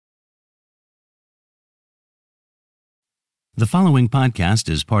The following podcast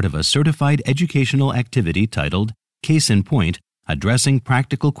is part of a certified educational activity titled Case in Point, Addressing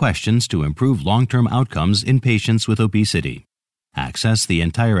Practical Questions to Improve Long-Term Outcomes in Patients with Obesity. Access the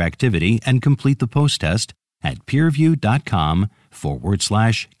entire activity and complete the post-test at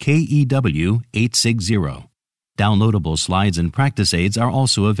peerview.com/KEW860. Downloadable slides and practice aids are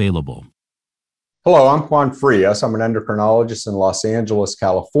also available. Hello, I'm Juan Frías. I'm an endocrinologist in Los Angeles,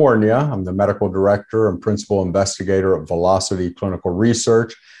 California. I'm the medical director and principal investigator at Velocity Clinical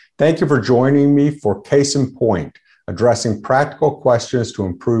Research. Thank you for joining me for Case in Point, addressing practical questions to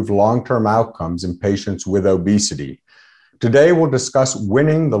improve long-term outcomes in patients with obesity. Today, we'll discuss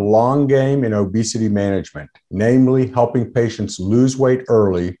winning the long game in obesity management, namely helping patients lose weight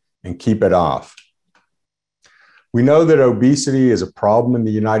early and keep it off. We know that obesity is a problem in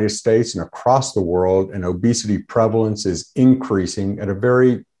the United States and across the world, and obesity prevalence is increasing at a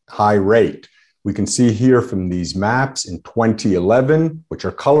very high rate. We can see here from these maps in 2011, which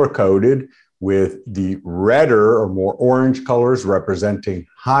are color-coded, with the redder or more orange colors representing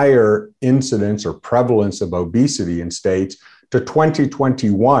higher incidence or prevalence of obesity in states, to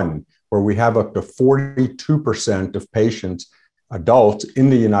 2021, where we have up to 42% of patients, adults in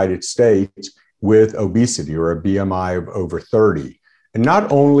the United States, with obesity or a BMI of over 30. And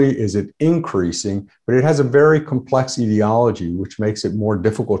not only is it increasing, but it has a very complex etiology, which makes it more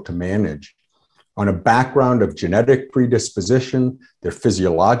difficult to manage. On a background of genetic predisposition, there are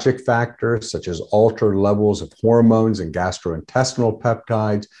physiologic factors such as altered levels of hormones and gastrointestinal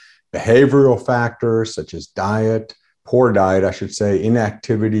peptides, behavioral factors such as poor diet,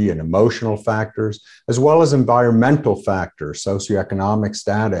 inactivity and emotional factors, as well as environmental factors, socioeconomic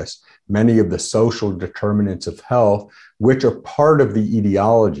status, many of the social determinants of health, which are part of the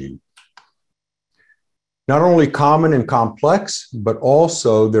etiology. Not only common and complex, but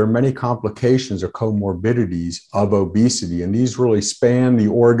also there are many complications or comorbidities of obesity, and these really span the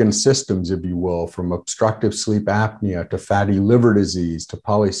organ systems, if you will, from obstructive sleep apnea to fatty liver disease to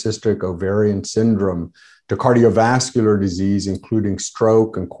polycystic ovarian syndrome to cardiovascular disease, including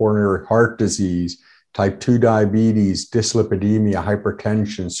stroke and coronary heart disease, type 2 diabetes, dyslipidemia,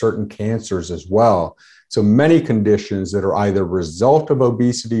 hypertension, certain cancers as well. So many conditions that are either a result of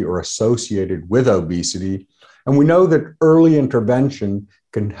obesity or associated with obesity. And we know that early intervention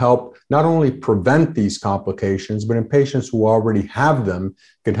can help not only prevent these complications, but in patients who already have them,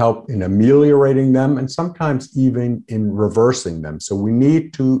 can help in ameliorating them and sometimes even in reversing them. So we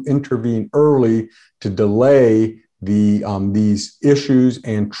need to intervene early to delay these issues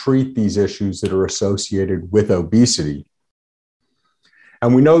and treat these issues that are associated with obesity.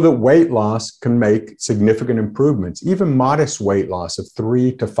 And we know that weight loss can make significant improvements. Even modest weight loss of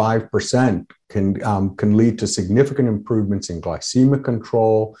 3 to 5% can lead to significant improvements in glycemic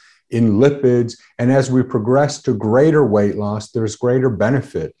control, in lipids. And as we progress to greater weight loss, there's greater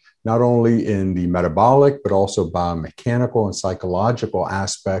benefit, not only in the metabolic, but also biomechanical and psychological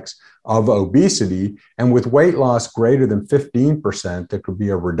aspects of obesity. And with weight loss greater than 15%, there could be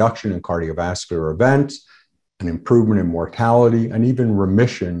a reduction in cardiovascular events, an improvement in mortality, and even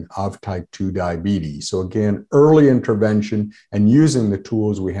remission of type 2 diabetes. So again, early intervention and using the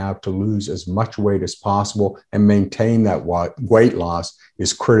tools we have to lose as much weight as possible and maintain that weight loss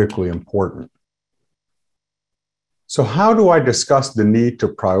is critically important. So how do I discuss the need to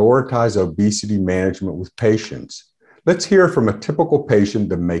prioritize obesity management with patients? Let's hear from a typical patient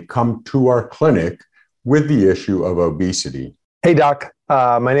that may come to our clinic with the issue of obesity. Hey, Doc.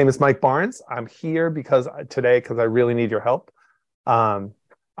 My name is Mike Barnes. I'm here because I really need your help.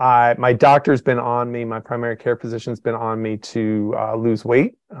 My doctor's been on me, my primary care physician's been on me to lose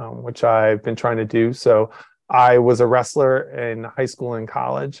weight, which I've been trying to do. So I was a wrestler in high school and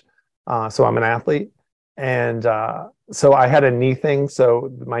college, so I'm an athlete. And so I had a knee thing, so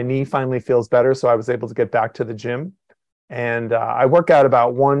my knee finally feels better, so I was able to get back to the gym. And I work out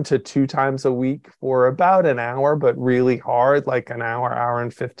about 1 to 2 times a week for about an hour, but really hard, like an hour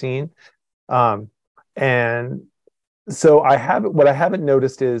and 15. And so what I haven't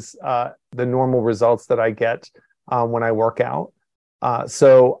noticed is the normal results that I get when I work out.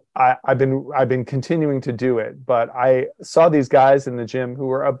 So I've been continuing to do it, but I saw these guys in the gym who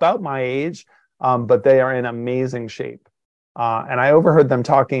were about my age, but they are in amazing shape. And I overheard them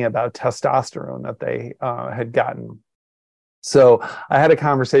talking about testosterone that they had gotten. So I had a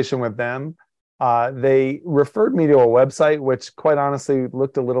conversation with them. They referred me to a website, which quite honestly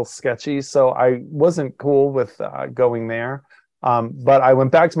looked a little sketchy. So I wasn't cool with going there. But I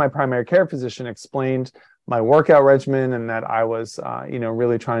went back to my primary care physician, explained my workout regimen and that I was,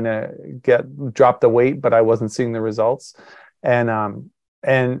 really trying to drop the weight, but I wasn't seeing the results. And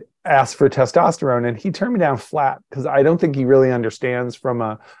asked for testosterone, and he turned me down flat because I don't think he really understands from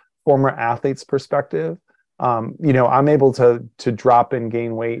a former athlete's perspective. I'm able to drop and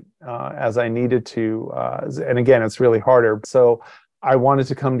gain weight as I needed to, and again, it's really harder. So I wanted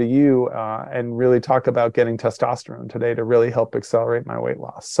to come to you and really talk about getting testosterone today to really help accelerate my weight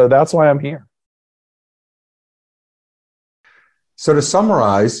loss. So that's why I'm here. So to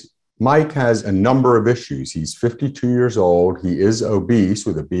summarize, Mike has a number of issues. He's 52 years old. He is obese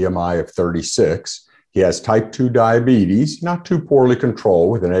with a BMI of 36. He has type 2 diabetes, not too poorly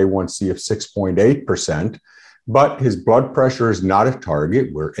controlled, with an A1C of 6.8%, but his blood pressure is not a target.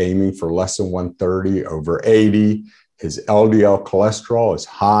 We're aiming for less than 130 over 80. His LDL cholesterol is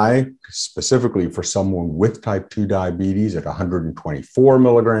high, specifically for someone with type 2 diabetes at 124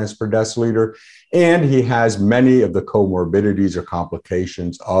 milligrams per deciliter. And he has many of the comorbidities or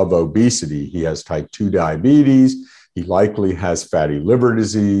complications of obesity. He has type 2 diabetes. He likely has fatty liver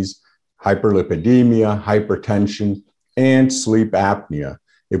disease, hyperlipidemia, hypertension, and sleep apnea.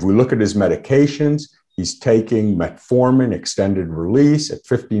 If we look at his medications, he's taking metformin extended release at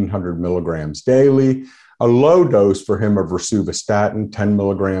 1,500 milligrams daily. A low dose for him of rosuvastatin, 10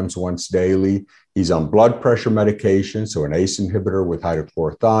 milligrams once daily. He's on blood pressure medication, so an ACE inhibitor with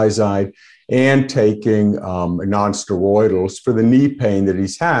hydrochlorothiazide, and taking non-steroidals for the knee pain that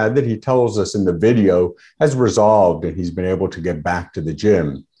he's had that he tells us in the video has resolved and he's been able to get back to the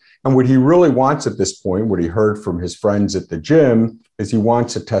gym. And what he really wants at this point, what he heard from his friends at the gym, is he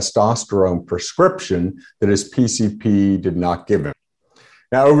wants a testosterone prescription that his PCP did not give him.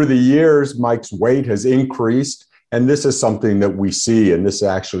 Now, over the years, Mike's weight has increased, and this is something that we see, and this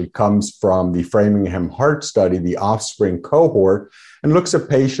actually comes from the Framingham Heart Study, the offspring cohort, and looks at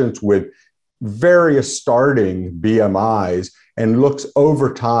patients with various starting BMIs and looks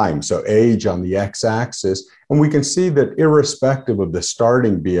over time, so age on the x-axis, and we can see that irrespective of the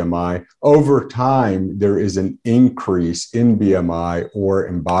starting BMI, over time, there is an increase in BMI or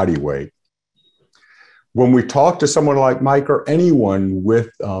in body weight. When we talk to someone like Mike or anyone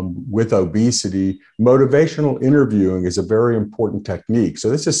with obesity, motivational interviewing is a very important technique. So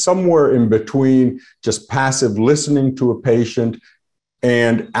this is somewhere in between just passive listening to a patient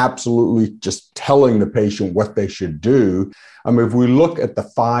and absolutely just telling the patient what they should do. If we look at the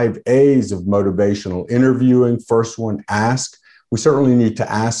 5 A's of motivational interviewing, first one, ask. We certainly need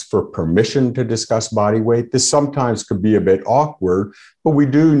to ask for permission to discuss body weight. This sometimes could be a bit awkward, but we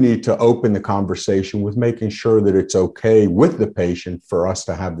do need to open the conversation with making sure that it's okay with the patient for us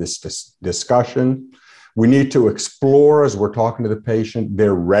to have this discussion. We need to explore, as we're talking to the patient,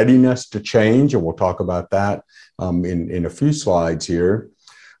 their readiness to change, and we'll talk about that in a few slides here.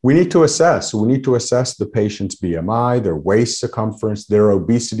 We need to assess. We need to assess the patient's BMI, their waist circumference, their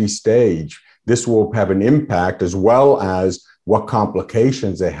obesity stage. This will have an impact, as well as what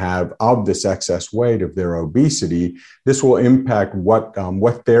complications they have of this excess weight of their obesity. This will impact what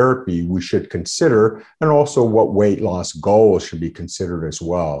therapy we should consider, and also what weight loss goals should be considered as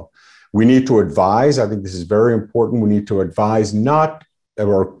well. We need to advise. I think this is very important. We need to advise not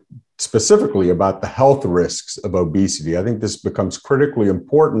or specifically about the health risks of obesity. I think this becomes critically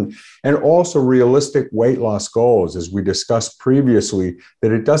important, and also realistic weight loss goals, as we discussed previously,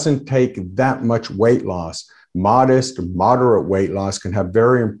 that it doesn't take that much weight loss. Modest, moderate weight loss can have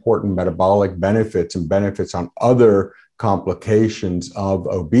very important metabolic benefits and benefits on other complications of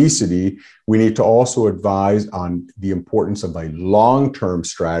obesity. We need to also advise on the importance of a long-term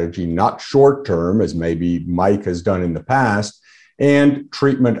strategy, not short-term, as maybe Mike has done in the past, and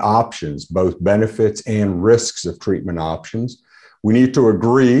treatment options, both benefits and risks of treatment options. We need to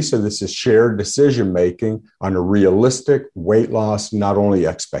agree, so this is shared decision-making, on a realistic weight loss, not only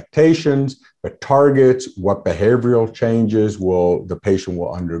expectations, but targets, what behavioral changes the patient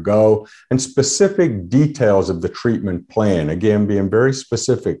will undergo, and specific details of the treatment plan. Again, being very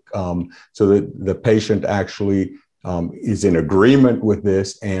specific so that the patient actually is in agreement with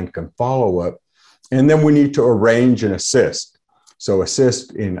this and can follow up. And then we need to arrange and assist. So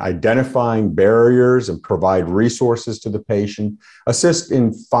assist in identifying barriers and provide resources to the patient, assist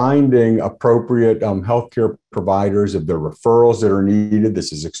in finding appropriate healthcare providers of the referrals that are needed.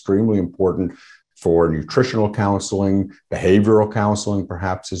 This is extremely important for nutritional counseling, behavioral counseling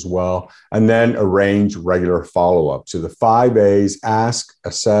perhaps as well, and then arrange regular follow-up. So the 5 A's: ask,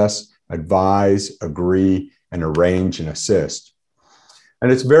 assess, advise, agree, and arrange and assist.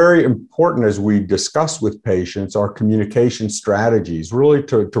 And it's very important, as we discuss with patients, our communication strategies, really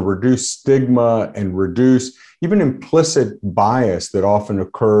to reduce stigma and reduce even implicit bias that often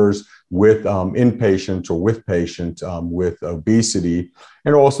occurs with inpatients or with patients with obesity.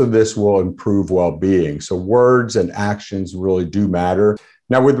 And also this will improve well-being. So words and actions really do matter.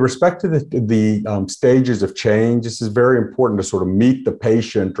 Now, with respect to the stages of change, this is very important to sort of meet the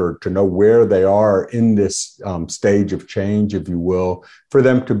patient or to know where they are in this stage of change, if you will, for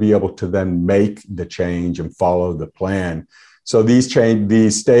them to be able to then make the change and follow the plan. So these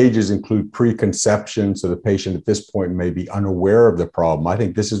stages include preconception. So the patient at this point may be unaware of the problem. I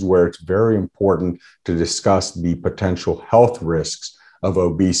think this is where it's very important to discuss the potential health risks of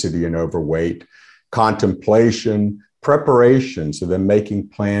obesity and overweight. Contemplation, preparation, so then making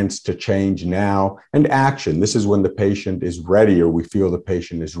plans to change now, and action. This is when the patient is ready, or we feel the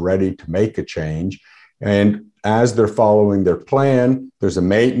patient is ready to make a change. And as they're following their plan, there's a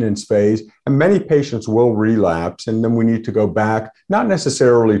maintenance phase, and many patients will relapse. And then we need to go back, not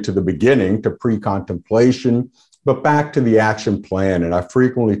necessarily to the beginning, to pre-contemplation, but back to the action plan. And I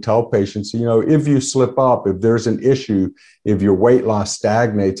frequently tell patients, if you slip up, if there's an issue, if your weight loss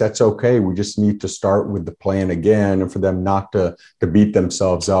stagnates, that's okay. We just need to start with the plan again, and for them not to beat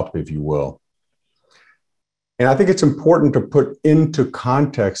themselves up, if you will. And I think it's important to put into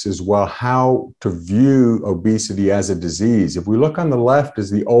context as well how to view obesity as a disease. If we look on the left is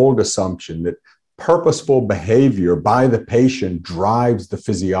the old assumption that purposeful behavior by the patient drives the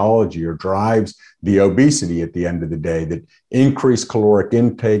physiology or drives the obesity at the end of the day, that increased caloric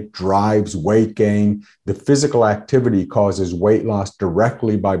intake drives weight gain, the physical activity causes weight loss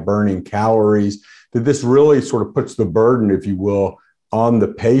directly by burning calories, that this really sort of puts the burden, if you will, on the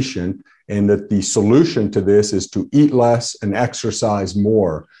patient, and that the solution to this is to eat less and exercise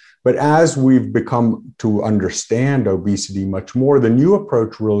more. But as we've become to understand obesity much more, the new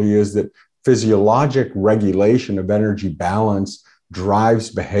approach really is that physiologic regulation of energy balance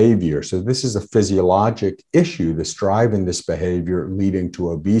drives behavior. So this is a physiologic issue that's driving this behavior leading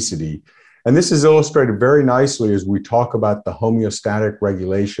to obesity. And this is illustrated very nicely as we talk about the homeostatic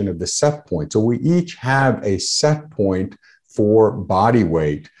regulation of the set point. So we each have a set point for body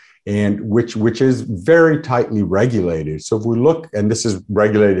weight, and which is very tightly regulated. So if we look, and this is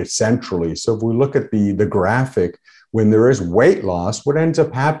regulated centrally. So if we look at the graphic, when there is weight loss, what ends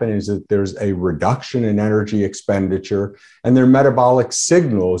up happening is that there's a reduction in energy expenditure, and there are metabolic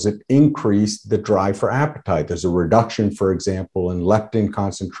signals that increase the drive for appetite. There's a reduction, for example, in leptin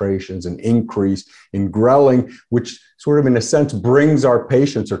concentrations, an increase in ghrelin, which sort of in a sense brings our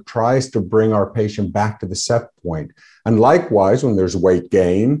patients or tries to bring our patient back to the set point. And likewise, when there's weight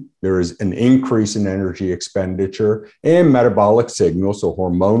gain, there is an increase in energy expenditure and metabolic signals, so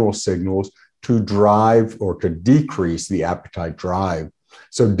hormonal signals, to drive or to decrease the appetite drive.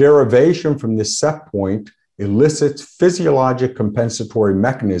 So derivation from this set point elicits physiologic compensatory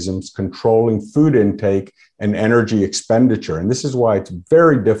mechanisms controlling food intake and energy expenditure. And this is why it's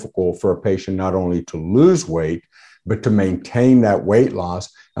very difficult for a patient not only to lose weight, but to maintain that weight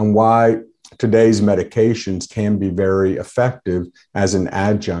loss, and why today's medications can be very effective as an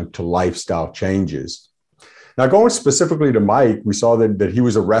adjunct to lifestyle changes. Now, going specifically to Mike, we saw that he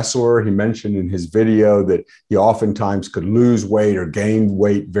was a wrestler. He mentioned in his video that he oftentimes could lose weight or gain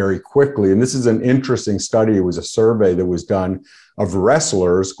weight very quickly. And this is an interesting study. It was a survey that was done of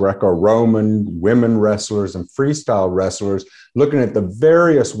wrestlers, Greco-Roman, women wrestlers, and freestyle wrestlers, looking at the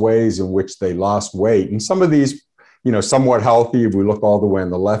various ways in which they lost weight. And some of these, somewhat healthy. If we look all the way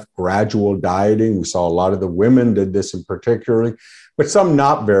on the left, gradual dieting. We saw a lot of the women did this in particularly, but some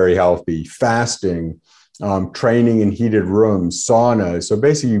not very healthy, fasting, training in heated rooms, saunas. So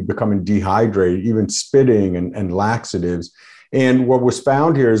basically becoming dehydrated, even spitting and laxatives. And what was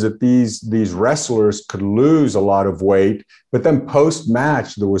found here is that these wrestlers could lose a lot of weight, but then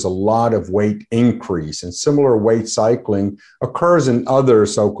post-match, there was a lot of weight increase. And similar weight cycling occurs in other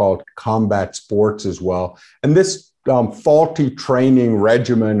so-called combat sports as well. And this faulty training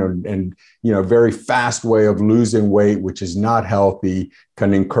regimen and very fast way of losing weight, which is not healthy,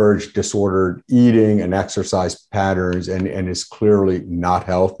 can encourage disordered eating and exercise patterns and is clearly not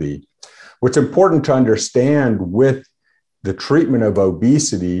healthy. What's important to understand with the treatment of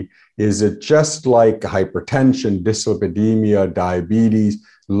obesity is that just like hypertension, dyslipidemia, diabetes,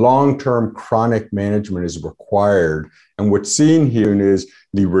 long-term chronic management is required. And what's seen here is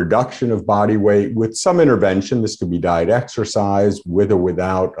the reduction of body weight with some intervention. This could be diet, exercise, with or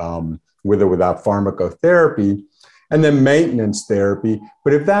without pharmacotherapy, and then maintenance therapy.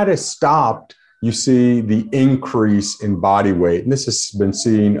 But if that is stopped, you see the increase in body weight. And this has been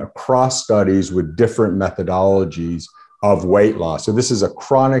seen across studies with different methodologies of weight loss. So this is a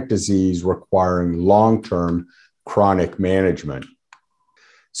chronic disease requiring long-term chronic management.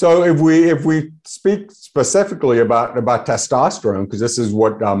 So if we speak specifically about testosterone, because this is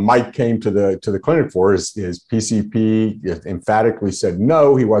what Mike came to the clinic for, is PCP emphatically said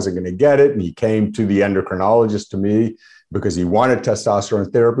no, he wasn't going to get it, and he came to the endocrinologist, to me, because he wanted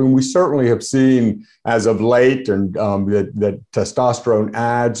testosterone therapy. And we certainly have seen as of late, and that testosterone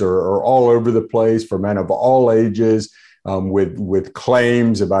ads are all over the place for men of all ages. With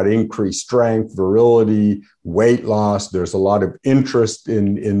claims about increased strength, virility, weight loss. There's a lot of interest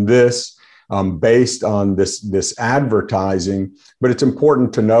in this based on this advertising. But it's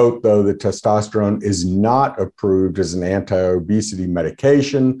important to note, though, that testosterone is not approved as an anti-obesity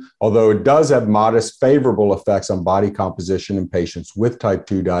medication, although it does have modest favorable effects on body composition in patients with type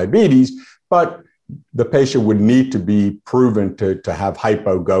 2 diabetes. But the patient would need to be proven to have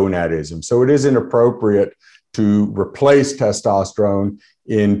hypogonadism. So it is inappropriate to replace testosterone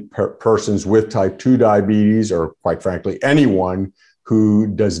in persons with type 2 diabetes, or quite frankly, anyone who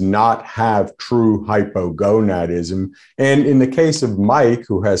does not have true hypogonadism. And in the case of Mike,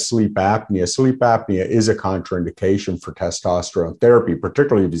 who has sleep apnea is a contraindication for testosterone therapy,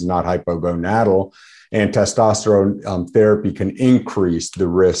 particularly if he's not hypogonadal. And testosterone therapy can increase the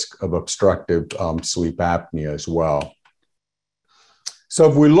risk of obstructive sleep apnea as well. So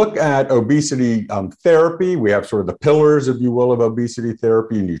if we look at obesity therapy, we have sort of the pillars, if you will, of obesity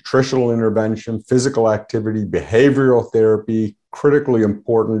therapy: nutritional intervention, physical activity, behavioral therapy, critically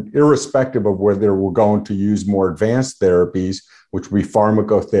important, irrespective of whether we're going to use more advanced therapies, which would be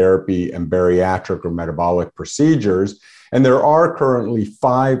pharmacotherapy and bariatric or metabolic procedures. And there are currently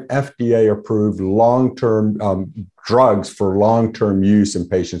 5 FDA-approved long-term drugs for long-term use in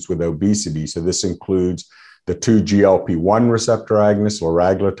patients with obesity. So this includes the 2 GLP-1 receptor agonists,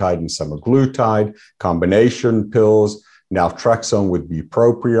 liraglutide and semaglutide, combination pills, naltrexone with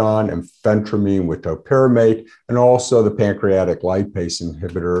bupropion, and phentermine with topiramate, and also the pancreatic lipase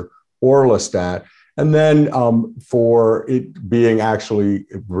inhibitor, orlistat. And then for it being actually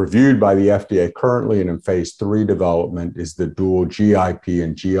reviewed by the FDA currently and in phase 3 development is the dual GIP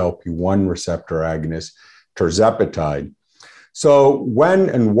and GLP-1 receptor agonist, tirzepatide. So when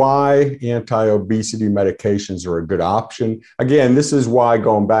and why anti-obesity medications are a good option? Again, this is why,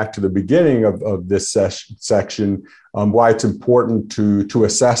 going back to the beginning of this section, why it's important to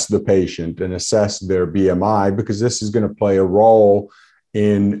assess the patient and assess their BMI, because this is going to play a role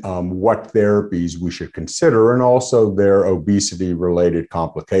in what therapies we should consider, and also their obesity-related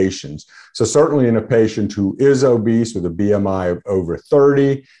complications. So certainly in a patient who is obese with a BMI of over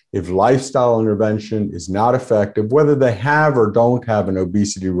 30, if lifestyle intervention is not effective, whether they have or don't have an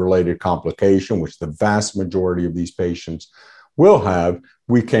obesity-related complication, which the vast majority of these patients will have,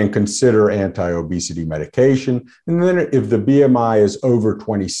 we can consider anti-obesity medication. And then if the BMI is over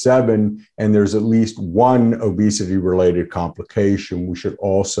 27 and there's at least one obesity-related complication, we should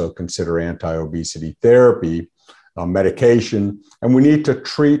also consider anti-obesity therapy medication. And we need to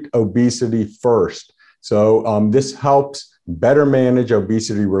treat obesity first. So this helps better manage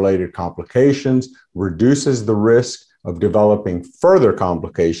obesity-related complications, reduces the risk of developing further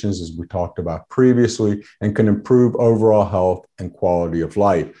complications, as we talked about previously, and can improve overall health and quality of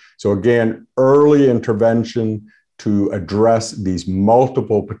life. So again, early intervention to address these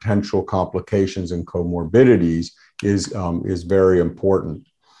multiple potential complications and comorbidities is very important.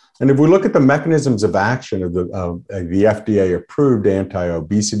 And if we look at the mechanisms of action of the FDA-approved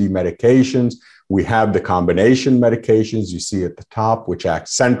anti-obesity medications, we have the combination medications you see at the top, which act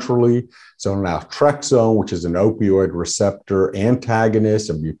centrally. So naltrexone, which is an opioid receptor antagonist,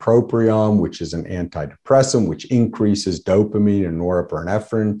 and bupropion, which is an antidepressant, which increases dopamine and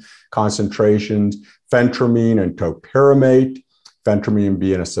norepinephrine concentrations, phentermine and topiramate, phentermine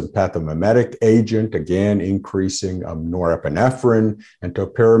being a sympathomimetic agent, again, increasing norepinephrine, and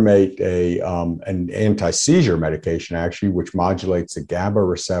topiramate, an anti-seizure medication, actually, which modulates the GABA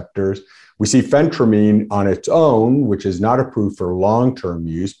receptors. We see phentermine on its own, which is not approved for long-term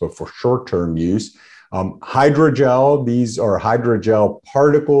use, but for short-term use. Hydrogel, these are hydrogel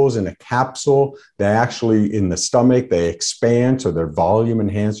particles in a capsule. They actually, in the stomach, they expand, so they're volume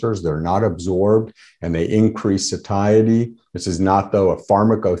enhancers. They're not absorbed, and they increase satiety. This is not, though, a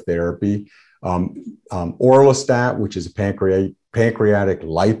pharmacotherapy. Orlistat, which is a pancreatic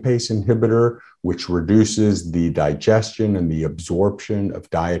lipase inhibitor, which reduces the digestion and the absorption of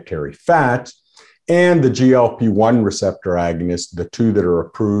dietary fat, and the GLP-1 receptor agonist, the 2 that are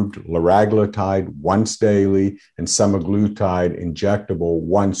approved, liraglutide once daily and semaglutide injectable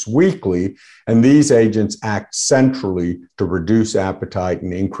once weekly. And these agents act centrally to reduce appetite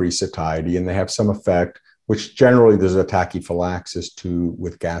and increase satiety, and they have some effect which generally there's a tachyphylaxis to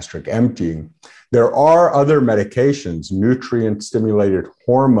with gastric emptying. There are other medications, nutrient-stimulated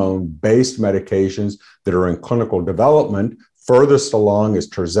hormone-based medications that are in clinical development. Furthest along is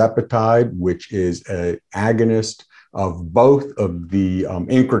tirzepatide, which is an agonist of both of the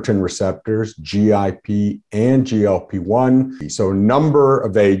incretin receptors, GIP and GLP-1. So a number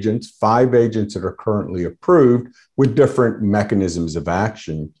of agents, 5 agents that are currently approved with different mechanisms of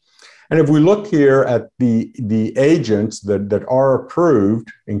action. And if we look here at the agents that are approved,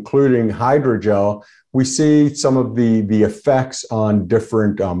 including hydrogel, we see some of the effects on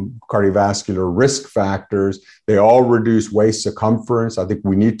different cardiovascular risk factors. They all reduce waist circumference. I think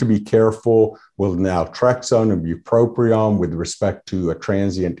we need to be careful with naltrexone and bupropion with respect to a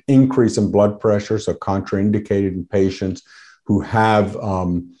transient increase in blood pressure, so contraindicated in patients who have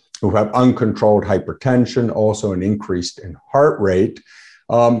uncontrolled hypertension, also an increase in heart rate.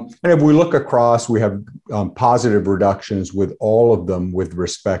 And if we look across, we have positive reductions with all of them with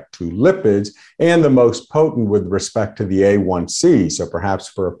respect to lipids, and the most potent with respect to the A1C. So perhaps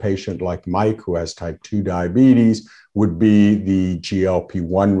for a patient like Mike who has type 2 diabetes would be the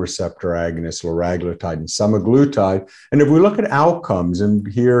GLP-1 receptor agonist, liraglutide and semaglutide. And if we look at outcomes, and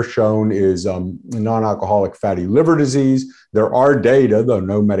here shown is non-alcoholic fatty liver disease, there are data, though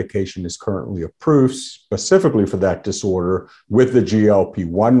no medication is currently approved specifically for that disorder, with the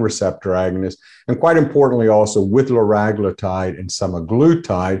GLP-1 receptor agonist. And quite importantly, also with liraglutide and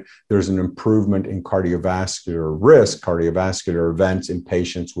semaglutide, there's an improvement in cardiovascular risk, cardiovascular events in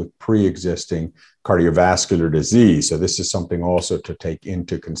patients with pre-existing cardiovascular disease. So this is something also to take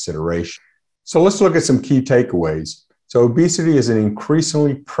into consideration. So let's look at some key takeaways. So obesity is an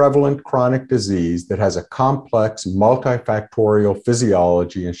increasingly prevalent chronic disease that has a complex multifactorial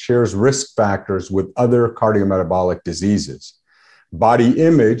physiology and shares risk factors with other cardiometabolic diseases. Body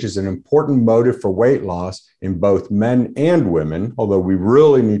image is an important motive for weight loss in both men and women, although we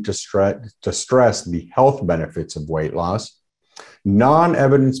really need to stress the health benefits of weight loss.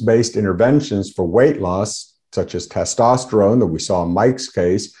 Non-evidence-based interventions for weight loss, such as testosterone that we saw in Mike's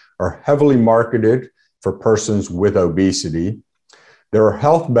case, are heavily marketed for persons with obesity. There are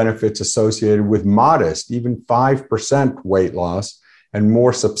health benefits associated with modest, even 5% weight loss, and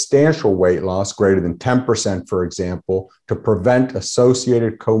more substantial weight loss, greater than 10%, for example, to prevent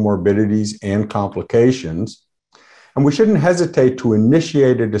associated comorbidities and complications. And we shouldn't hesitate to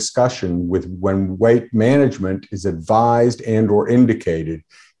initiate a discussion with when weight management is advised and or indicated,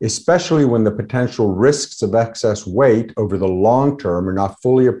 especially when the potential risks of excess weight over the long term are not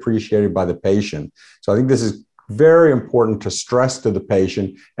fully appreciated by the patient. So I think this is very important to stress to the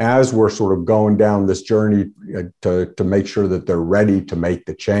patient as we're sort of going down this journey to make sure that they're ready to make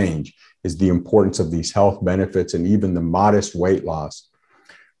the change, is the importance of these health benefits and even the modest weight loss.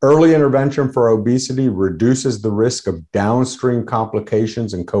 Early intervention for obesity reduces the risk of downstream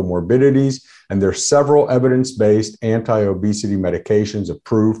complications and comorbidities, and there are several evidence-based anti-obesity medications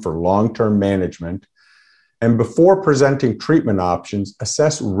approved for long-term management. And before presenting treatment options,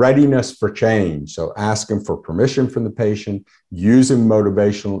 assess readiness for change. So asking for permission from the patient, using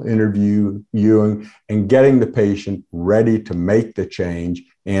motivational interviewing, and getting the patient ready to make the change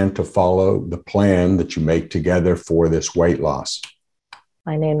and to follow the plan that you make together for this weight loss.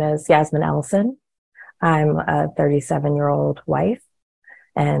 My name is Yasmin Ellison. I'm a 37-year-old wife,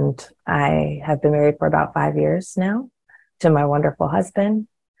 and I have been married for about 5 years now to my wonderful husband.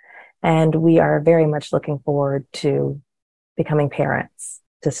 And we are very much looking forward to becoming parents,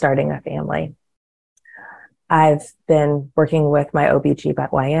 to starting a family. I've been working with my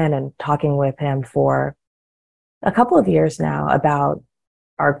OBGYN and talking with him for a couple of years now about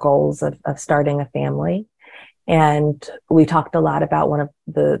our goals of starting a family. And we talked a lot about one of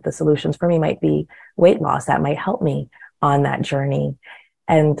the solutions for me might be weight loss. That might help me on that journey.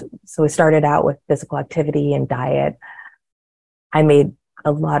 And so we started out with physical activity and diet. I made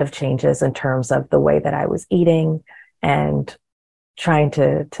a lot of changes in terms of the way that I was eating and trying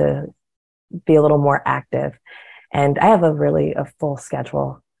to be a little more active. And I have a full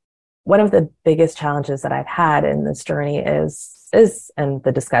schedule. One of the biggest challenges that I've had in this journey is in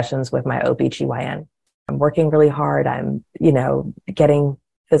the discussions with my OBGYN. I'm working really hard. I'm, getting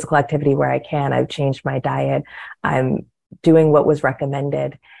physical activity where I can. I've changed my diet. I'm doing what was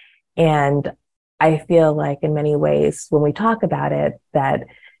recommended. And I feel like in many ways, when we talk about it, that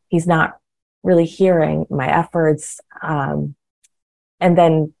he's not really hearing my efforts, and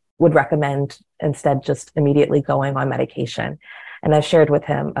then would recommend instead just immediately going on medication. And I've shared with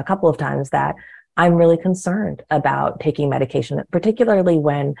him a couple of times that I'm really concerned about taking medication, particularly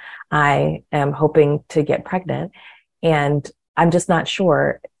when I am hoping to get pregnant. And I'm just not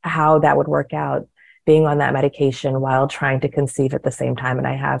sure how that would work out being on that medication while trying to conceive at the same time. And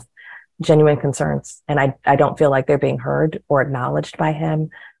I have genuine concerns, and I don't feel like they're being heard or acknowledged by him.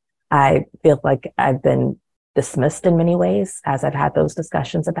 I feel like I've been dismissed in many ways as I've had those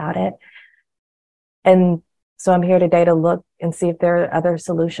discussions about it. And so I'm here today to look and see if there are other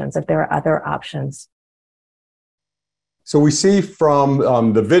solutions, if there are other options. So we see from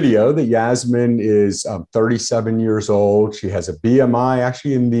the video that Yasmin is 37 years old. She has a BMI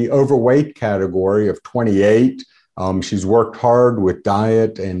actually in the overweight category of 28. She's worked hard with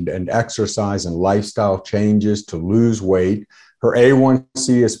diet and exercise and lifestyle changes to lose weight. Her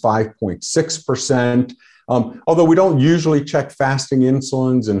A1C is 5.6%. Although we don't usually check fasting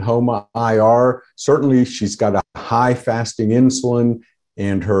insulins and HOMA-IR, certainly she's got a high fasting insulin,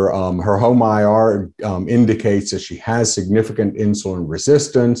 and her HOMA-IR indicates that she has significant insulin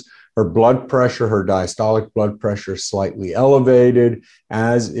resistance. Her blood pressure, her diastolic blood pressure is slightly elevated,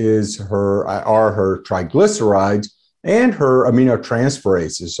 as is her triglycerides and her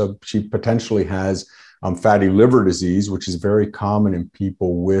aminotransferases. So she potentially has fatty liver disease, which is very common in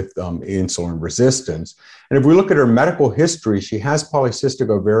people with insulin resistance. And if we look at her medical history, she has polycystic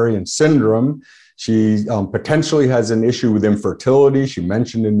ovarian syndrome. She potentially has an issue with infertility. She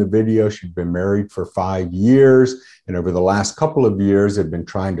mentioned in the video she'd been married for 5 years, and over the last couple of years had been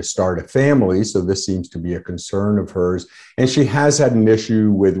trying to start a family. So this seems to be a concern of hers. And she has had an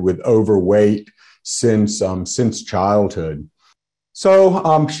issue with overweight since childhood.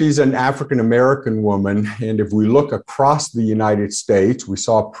 So she's an African-American woman, and if we look across the United States, we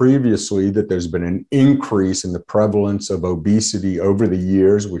saw previously that there's been an increase in the prevalence of obesity over the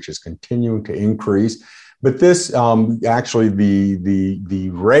years, which is continuing to increase. But this actually, the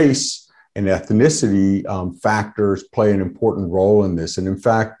race and ethnicity factors play an important role in this. And in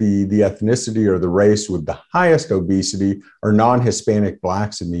fact, the ethnicity or the race with the highest obesity are non-Hispanic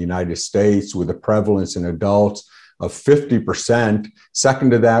Blacks in the United States, with a prevalence in adults of 50%.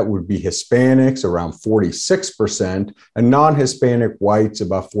 Second to that would be Hispanics, around 46%, and non-Hispanic whites,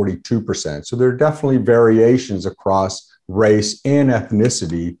 about 42%. So there are definitely variations across race and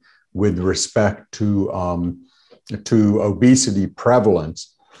ethnicity with respect to obesity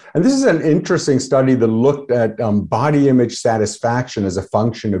prevalence. And this is an interesting study that looked at body image satisfaction as a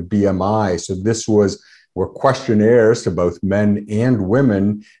function of BMI. So this were questionnaires to both men and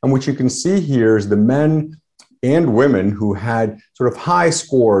women. And what you can see here is the men and women who had sort of high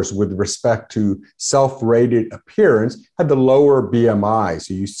scores with respect to self-rated appearance had the lower BMI.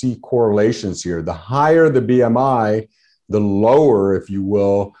 So you see correlations here. The higher the BMI, the lower, if you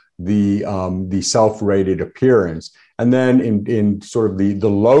will, the self-rated appearance. And then in sort of the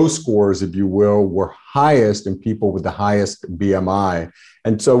low scores, if you will, were highest in people with the highest BMI.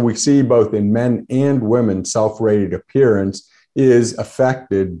 And so we see both in men and women, self-rated appearance is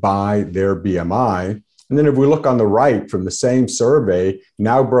affected by their BMI. And then if we look on the right from the same survey,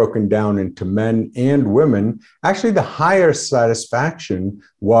 now broken down into men and women, actually the highest satisfaction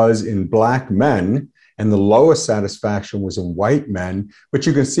was in Black men and the lowest satisfaction was in white men. But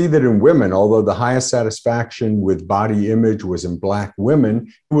you can see that in women, although the highest satisfaction with body image was in Black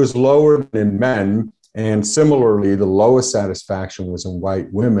women, it was lower than in men. And similarly, the lowest satisfaction was in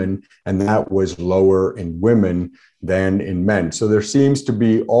white women, and that was lower in women than in men. So there seems to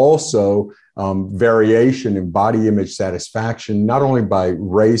be also variation in body image satisfaction, not only by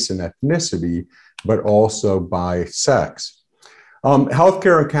race and ethnicity, but also by sex.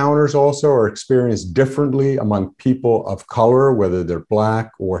 Healthcare encounters also are experienced differently among people of color, whether they're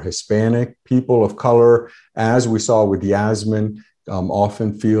Black or Hispanic. People of color, as we saw with Yasmin,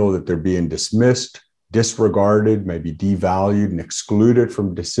 often feel that they're being dismissed, disregarded, maybe devalued and excluded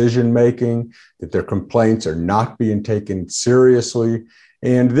from decision-making, that their complaints are not being taken seriously.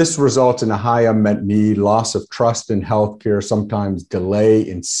 And this results in a high unmet need, loss of trust in healthcare, sometimes delay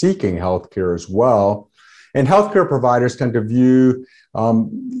in seeking healthcare as well. And healthcare providers tend to view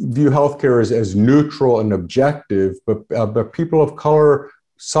healthcare as neutral and objective, but people of color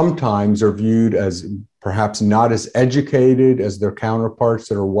sometimes are viewed as perhaps not as educated as their counterparts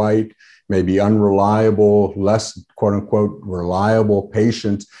that are white, maybe unreliable, less quote unquote reliable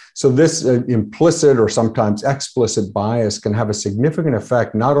patients. So this implicit or sometimes explicit bias can have a significant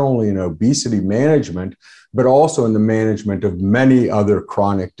effect not only in obesity management, but also in the management of many other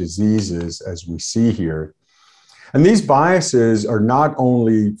chronic diseases, as we see here. And these biases are not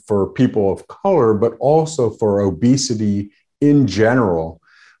only for people of color, but also for obesity in general.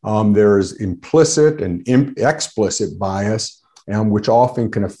 There's implicit and explicit bias, which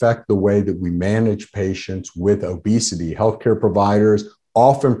often can affect the way that we manage patients with obesity. Healthcare providers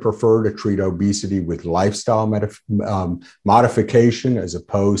often prefer to treat obesity with lifestyle modification as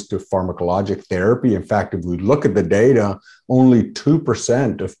opposed to pharmacologic therapy. In fact, if we look at the data, only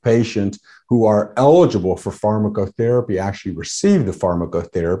 2% of patients who are eligible for pharmacotherapy actually receive the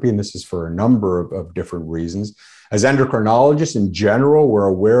pharmacotherapy, and this is for a number of different reasons. As endocrinologists in general, we're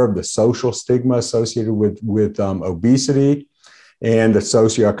aware of the social stigma associated with obesity, and the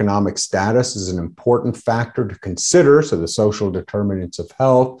socioeconomic status is an important factor to consider, so the social determinants of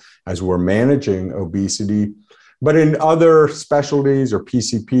health as we're managing obesity. But in other specialties, or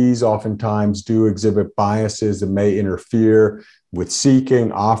PCPs oftentimes do exhibit biases that may interfere with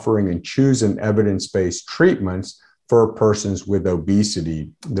seeking, offering, and choosing evidence-based treatments for persons with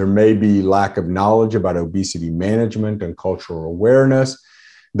obesity. There may be lack of knowledge about obesity management and cultural awareness.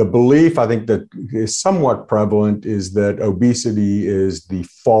 The belief, I think, that is somewhat prevalent is that obesity is the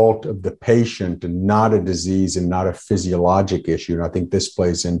fault of the patient and not a disease and not a physiologic issue. And I think this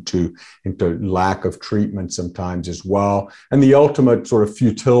plays into lack of treatment sometimes as well. And the ultimate sort of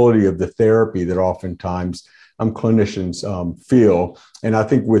futility of the therapy that oftentimes clinicians feel. And I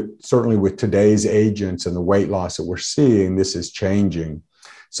think certainly with today's agents and the weight loss that we're seeing, this is changing.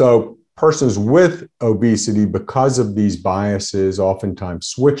 So persons with obesity, because of these biases, oftentimes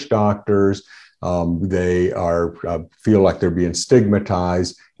switch doctors. They feel like they're being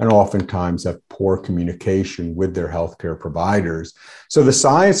stigmatized and oftentimes have poor communication with their healthcare providers. So the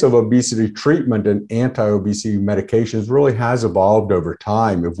science of obesity treatment and anti-obesity medications really has evolved over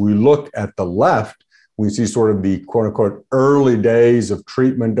time. If we look at the left, we see sort of the quote unquote early days of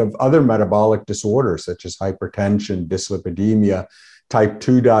treatment of other metabolic disorders such as hypertension, dyslipidemia, type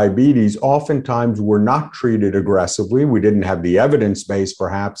 2 diabetes. Oftentimes were not treated aggressively. We didn't have the evidence base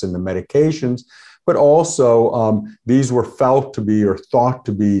perhaps in the medications, but also these were felt to be or thought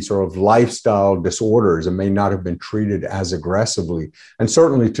to be sort of lifestyle disorders and may not have been treated as aggressively. And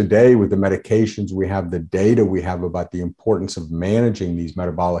certainly today with the medications, we have the data we have about the importance of managing these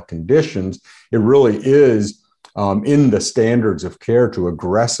metabolic conditions. It really is in the standards of care to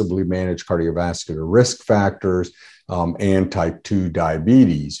aggressively manage cardiovascular risk factors and type 2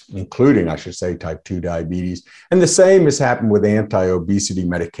 diabetes, including, I should say, type 2 diabetes. And the same has happened with anti-obesity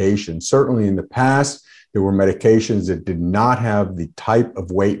medications. Certainly in the past, there were medications that did not have the type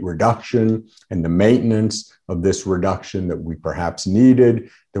of weight reduction and the maintenance of this reduction that we perhaps needed.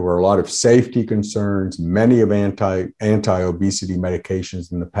 There were a lot of safety concerns. Many of anti-obesity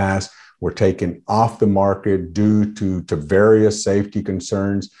medications in the past were taken off the market due to various safety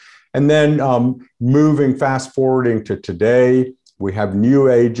concerns. And then fast forwarding to today, we have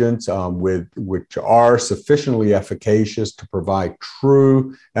new agents which are sufficiently efficacious to provide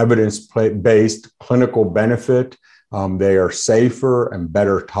true evidence-based clinical benefit. They are safer and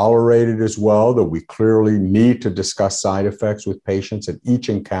better tolerated as well, though we clearly need to discuss side effects with patients at each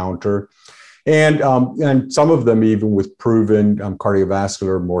encounter. And some of them even with proven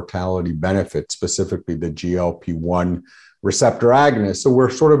cardiovascular mortality benefits, specifically the GLP-1 receptor agonists. So we're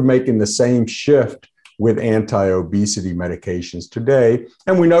sort of making the same shift with anti-obesity medications today.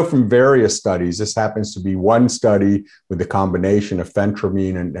 And we know from various studies, this happens to be one study with the combination of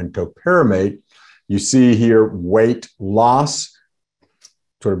phentermine and topiramate. You see here weight loss,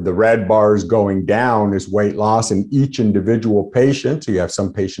 sort of the red bars going down is weight loss in each individual patient. So you have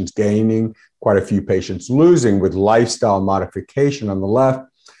some patients gaining, quite a few patients losing with lifestyle modification on the left,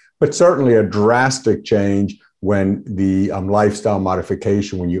 but certainly a drastic change when the lifestyle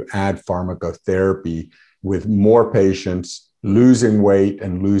modification, when you add pharmacotherapy, with more patients losing weight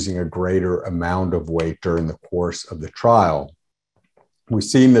and losing a greater amount of weight during the course of the trial. We've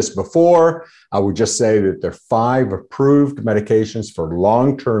seen this before. I would just say that there are 5 approved medications for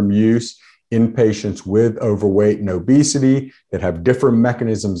long-term use in patients with overweight and obesity that have different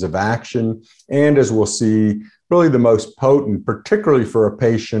mechanisms of action. And as we'll see, really the most potent, particularly for a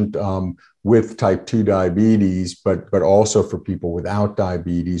patient with type 2 diabetes, but also for people without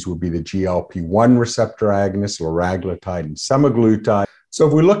diabetes, would be the GLP-1 receptor agonists, liraglutide and semaglutide. So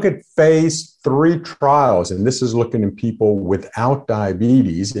if we look at phase 3 trials, and this is looking in people without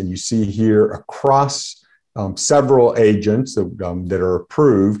diabetes, and you see here across several agents that are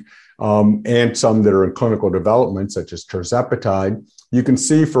approved and some that are in clinical development, such as tirzepatide, you can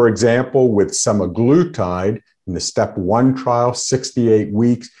see, for example, with semaglutide in the step 1 trial, 68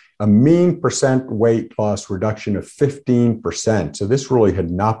 weeks, a mean percent weight loss reduction of 15%. So this really had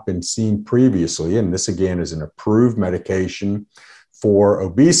not been seen previously. And this, again, is an approved medication for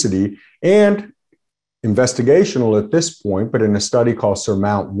obesity and investigational at this point, but in a study called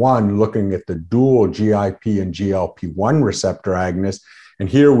SURMOUNT-1, looking at the dual GIP and GLP-1 receptor agonist. And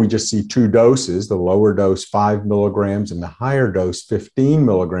here we just see two doses, the lower dose 5 milligrams and the higher dose 15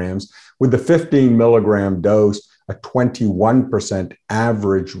 milligrams. With the 15 milligram dose, a 21%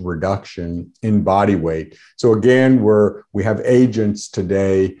 average reduction in body weight. So again, we have agents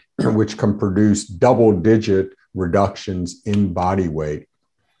today which can produce double-digit reductions in body weight.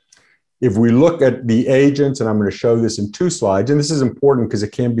 If we look at the agents, and I'm going to show this in 2 slides, and this is important because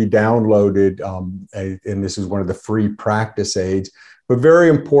it can be downloaded, and this is one of the free practice aids, but very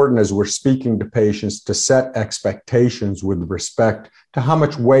important as we're speaking to patients to set expectations with respect to how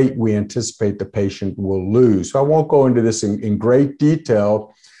much weight we anticipate the patient will lose. So I won't go into this in great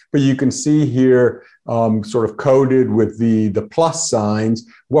detail, but you can see here sort of coded with the plus signs,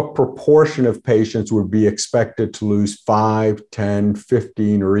 what proportion of patients would be expected to lose 5, 10,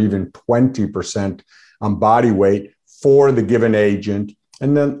 15, or even 20% on body weight for the given agent.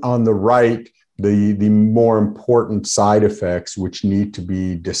 And then on the right, the more important side effects which need to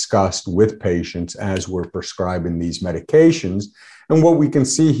be discussed with patients as we're prescribing these medications. And what we can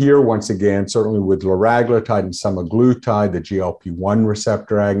see here, once again, certainly with liraglutide and semaglutide, the GLP-1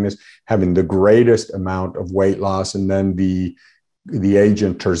 receptor agonist, having the greatest amount of weight loss, and then the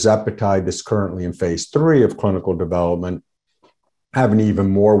agent tirzepatide that's currently in phase 3 of clinical development, having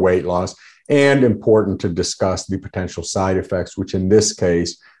even more weight loss, and important to discuss the potential side effects, which in this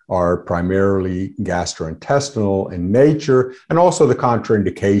case are primarily gastrointestinal in nature, and also the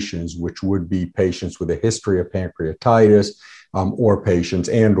contraindications, which would be patients with a history of pancreatitis, or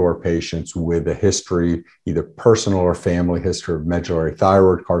patients with a history, either personal or family history of medullary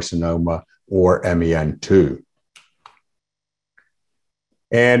thyroid carcinoma or MEN2.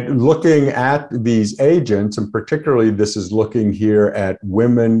 And looking at these agents, and particularly this is looking here at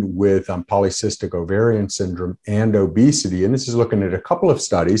women with polycystic ovarian syndrome and obesity. And this is looking at a couple of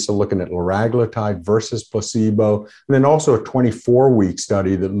studies. So looking at liraglutide versus placebo, and then also a 24-week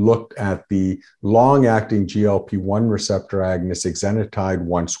study that looked at the long-acting GLP-1 receptor agonist exenatide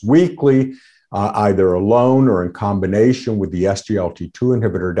once weekly, either alone or in combination with the SGLT2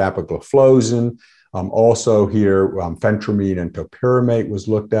 inhibitor dapagliflozin. Also here, phentermine and topiramate was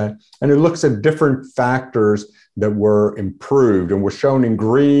looked at, and it looks at different factors that were improved, and were shown in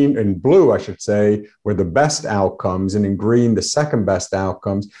green and blue, I should say, were the best outcomes, and in green, the second best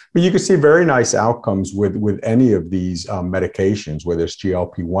outcomes. But you can see very nice outcomes with any of these medications, whether it's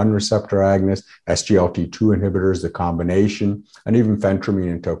GLP-1 receptor agonists, SGLT2 inhibitors, the combination, and even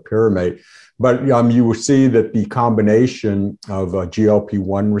phentermine and topiramate. But you will see that the combination of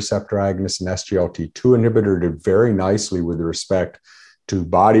GLP-1 receptor agonist and SGLT2 inhibitor did very nicely with respect to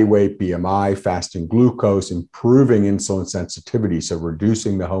body weight, BMI, fasting glucose, improving insulin sensitivity, so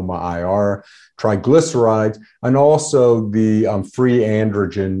reducing the HOMA-IR, triglycerides, and also the free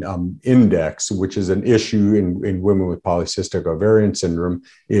androgen index, which is an issue in women with polycystic ovarian syndrome,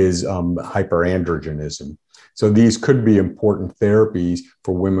 is hyperandrogenism. So these could be important therapies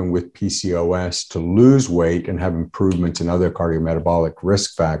for women with PCOS to lose weight and have improvements in other cardiometabolic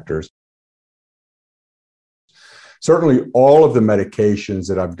risk factors. Certainly, all of the medications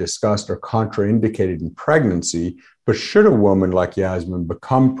that I've discussed are contraindicated in pregnancy, but should a woman like Yasmin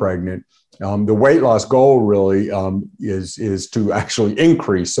become pregnant, the weight loss goal really is to actually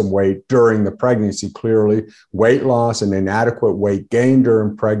increase some weight during the pregnancy. Clearly, weight loss and inadequate weight gain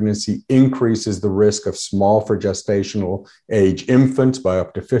during pregnancy increases the risk of small for gestational age infants by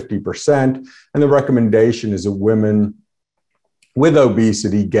up to 50%. And the recommendation is that women with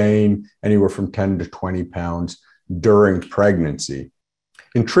obesity gain anywhere from 10 to 20 pounds during pregnancy.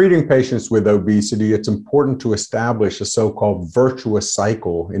 In treating patients with obesity, it's important to establish a so-called virtuous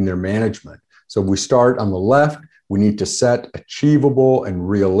cycle in their management. So we start on the left, we need to set achievable and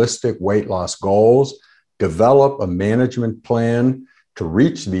realistic weight loss goals, develop a management plan to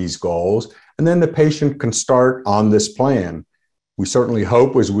reach these goals, and then the patient can start on this plan. We certainly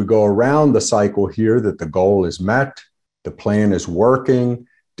hope as we go around the cycle here that the goal is met, the plan is working,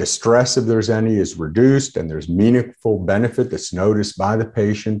 distress, if there's any, is reduced, and there's meaningful benefit that's noticed by the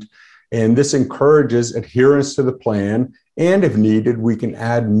patient. And this encourages adherence to the plan. And if needed, we can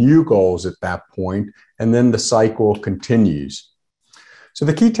add new goals at that point, and then the cycle continues. So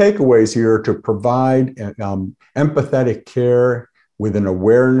the key takeaways here are to provide empathetic care with an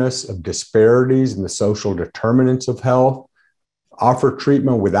awareness of disparities in the social determinants of health, offer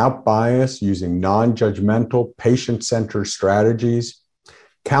treatment without bias using non-judgmental, patient-centered strategies,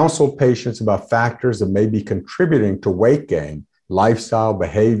 counsel patients about factors that may be contributing to weight gain, lifestyle,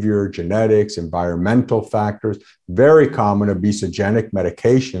 behavior, genetics, environmental factors, very common obesogenic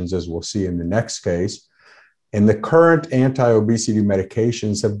medications, as we'll see in the next case. And the current anti-obesity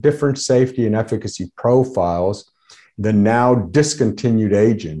medications have different safety and efficacy profiles. the now discontinued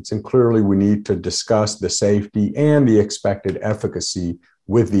agents. And clearly we need to discuss the safety and the expected efficacy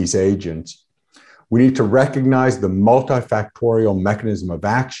with these agents. We need to recognize the multifactorial mechanism of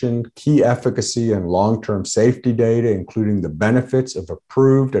action, key efficacy and long-term safety data, including the benefits of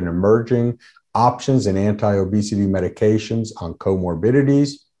approved and emerging options in anti-obesity medications on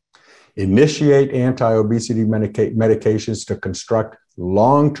comorbidities. Initiate anti-obesity medications to construct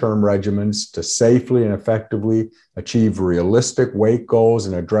long-term regimens to safely and effectively achieve realistic weight goals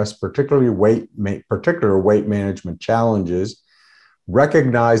and address particular weight management challenges.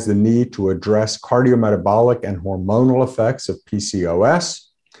 Recognize the need to address cardiometabolic and hormonal effects of PCOS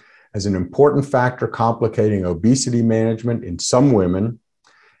as an important factor complicating obesity management in some women,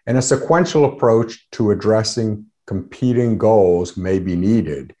 and a sequential approach to addressing competing goals may be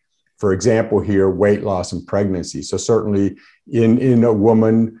needed. For example, here, weight loss and pregnancy. So certainly in a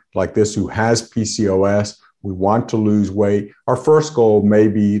woman like this who has PCOS, we want to lose weight. Our first goal may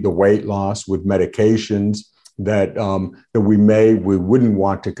be the weight loss with medications that we wouldn't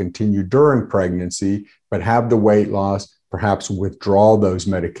want to continue during pregnancy, but have the weight loss, perhaps withdraw those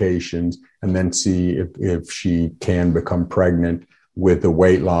medications, and then see if she can become pregnant with the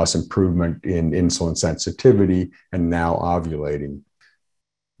weight loss improvement in insulin sensitivity and now ovulating.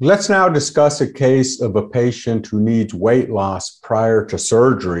 Let's now discuss a case of a patient who needs weight loss prior to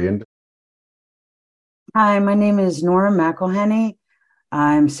surgery. Hi, my name is Nora McElhenney.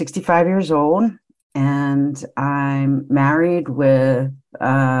 I'm 65 years old, and I'm married with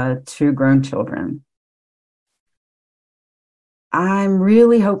 2 grown children. I'm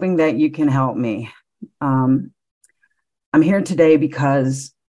really hoping that you can help me. I'm here today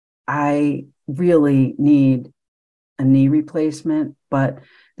because I really need a knee replacement, but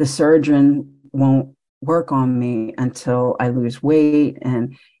the surgeon won't work on me until I lose weight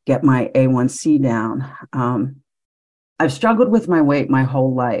and get my A1C down. I've struggled with my weight my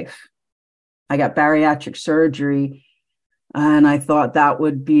whole life. I got bariatric surgery, and I thought that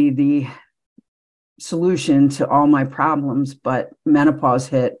would be the solution to all my problems, but menopause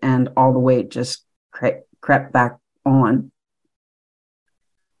hit and all the weight just crept back on.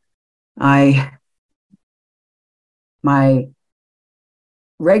 My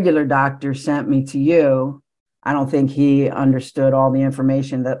regular doctor sent me to you. I don't think he understood all the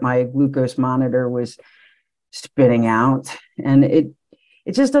information that my glucose monitor was spitting out. And it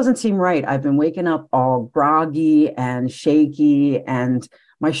just doesn't seem right. I've been waking up all groggy and shaky, and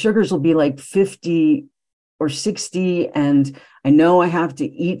my sugars will be like 50 or 60. And I know I have to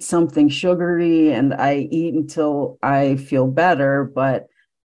eat something sugary, and I eat until I feel better, but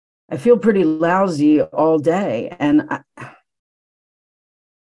I feel pretty lousy all day. And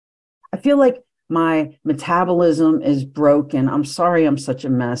I feel like my metabolism is broken. I'm sorry I'm such a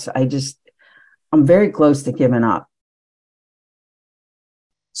mess. I'm very close to giving up.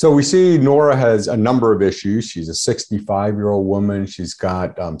 So we see Nora has a number of issues. She's a 65-year-old woman. She's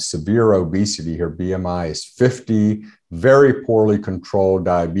got severe obesity. Her BMI is 50, very poorly controlled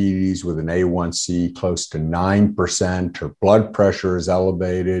diabetes with an A1C close to 9%. Her blood pressure is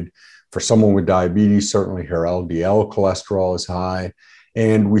elevated. For someone with diabetes, certainly her LDL cholesterol is high.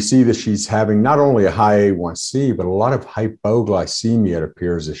 And we see that she's having not only a high A1C, but a lot of hypoglycemia, it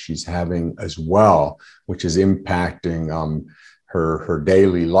appears, that she's having as well, which is impacting her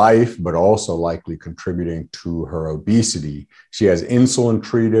daily life, but also likely contributing to her obesity. She has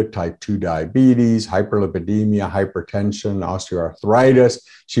insulin-treated type 2 diabetes, hyperlipidemia, hypertension, osteoarthritis.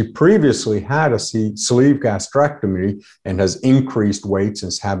 She previously had a sleeve gastrectomy and has increased weight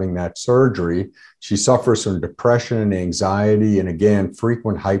since having that surgery. She suffers from depression and anxiety, and again,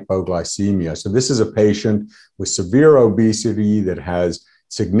 frequent hypoglycemia. So this is a patient with severe obesity that has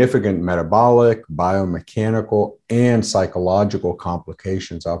significant metabolic, biomechanical, and psychological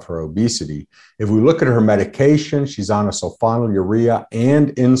complications of her obesity. If we look at her medication, she's on a sulfonylurea and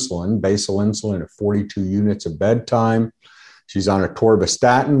insulin, basal insulin at 42 units a bedtime. She's on a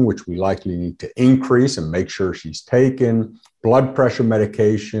atorvastatin, which we likely need to increase and make sure she's taken, blood pressure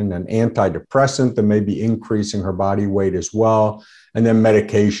medication, an antidepressant that may be increasing her body weight as well, and then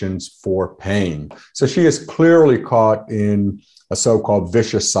medications for pain. So she is clearly caught in a so-called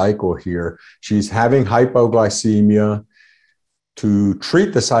vicious cycle here. She's having hypoglycemia. To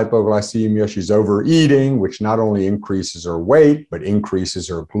treat this hypoglycemia, she's overeating, which not only increases her weight, but increases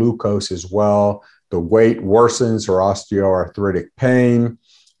her glucose as well. The weight worsens her osteoarthritic pain.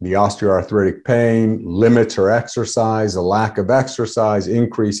 the osteoarthritic pain, limits her exercise, a lack of exercise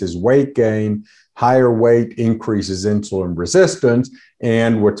increases weight gain, higher weight increases insulin resistance.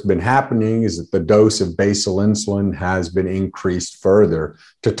 And what's been happening is that the dose of basal insulin has been increased further.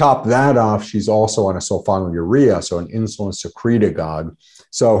 To top that off, she's also on a sulfonylurea, so an insulin secretagogue.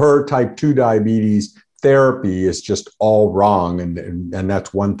 So her type 2 diabetes therapy is just all wrong. And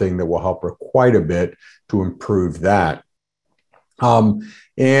that's one thing that will help her quite a bit to improve that.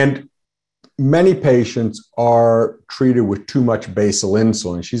 And many patients are treated with too much basal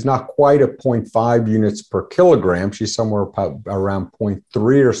insulin. She's not quite at 0.5 units per kilogram. She's somewhere around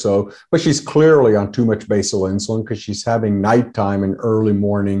 0.3 or so, but she's clearly on too much basal insulin because she's having nighttime and early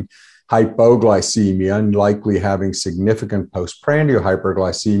morning hypoglycemia and likely having significant postprandial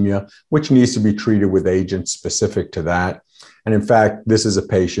hyperglycemia, which needs to be treated with agents specific to that. And in fact, this is a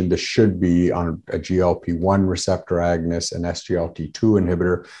patient that should be on a GLP-1 receptor agonist, an SGLT2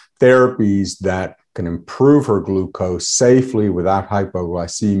 inhibitor, therapies that can improve her glucose safely without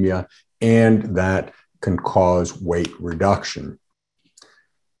hypoglycemia and that can cause weight reduction.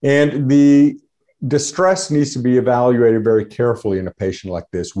 And the distress needs to be evaluated very carefully in a patient like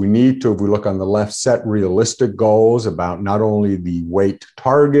this. We need to, if we look on the left, set realistic goals about not only the weight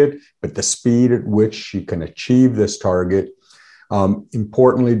target, but the speed at which she can achieve this target.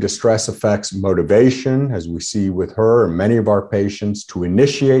 Importantly, distress affects motivation, as we see with her and many of our patients, to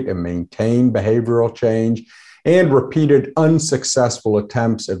initiate and maintain behavioral change, and repeated unsuccessful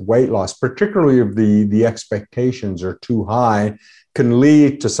attempts at weight loss, particularly if the expectations are too high, can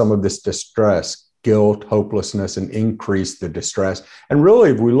lead to some of this distress, guilt, hopelessness, and increase the distress. And really,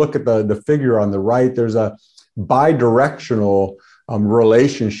 if we look at the figure on the right, there's a bidirectional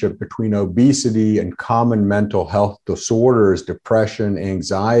relationship between obesity and common mental health disorders, depression,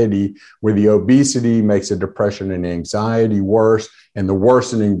 anxiety, where the obesity makes the depression and anxiety worse, and the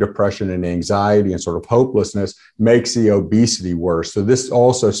worsening depression and anxiety and sort of hopelessness makes the obesity worse. So this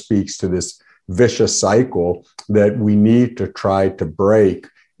also speaks to this vicious cycle that we need to try to break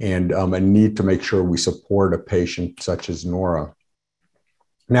and need to make sure we support a patient such as Nora.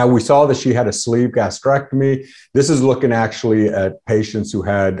 Now, we saw that she had a sleeve gastrectomy. This is looking actually at patients who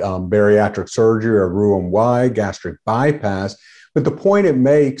had bariatric surgery or Roux-en-Y, gastric bypass. But the point it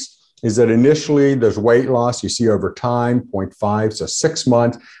makes is that initially there's weight loss you see over time, 0.5, so 6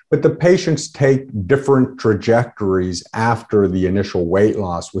 months, but the patients take different trajectories after the initial weight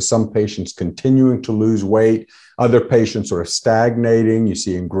loss, with some patients continuing to lose weight, other patients sort of stagnating, you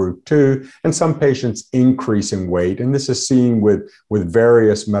see in group 2, and some patients increasing weight. And this is seen with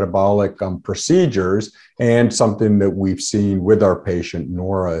various metabolic procedures, and something that we've seen with our patient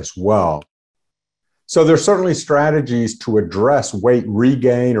Nora as well. So there's certainly strategies to address weight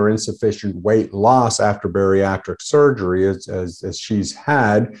regain or insufficient weight loss after bariatric surgery as she's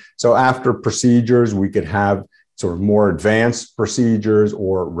had. So after procedures, we could have sort of more advanced procedures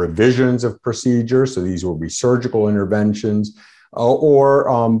or revisions of procedures. So these will be surgical interventions,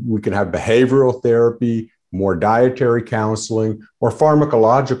 or we can have behavioral therapy, more dietary counseling, or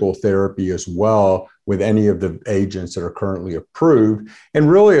pharmacological therapy as well with any of the agents that are currently approved. And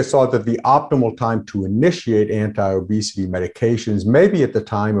really, it's thought that the optimal time to initiate anti-obesity medications may be at the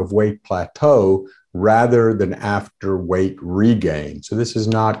time of weight plateau rather than after weight regain. So this is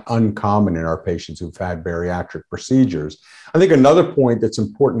not uncommon in our patients who've had bariatric procedures. I think another point that's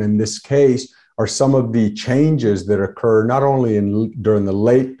important in this case are some of the changes that occur not only during the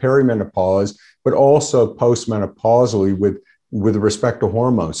late perimenopause, but also postmenopausally with respect to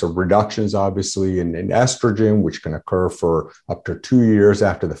hormones. So reductions, obviously, in estrogen, which can occur for up to 2 years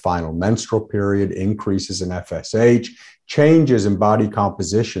after the final menstrual period, increases in FSH, changes in body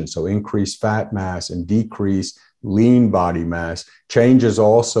composition, so increased fat mass and decreased lean body mass, changes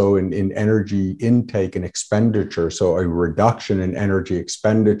also in energy intake and expenditure, so a reduction in energy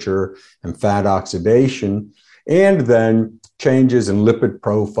expenditure and fat oxidation, and then changes in lipid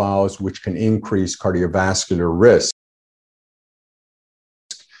profiles, which can increase cardiovascular risk.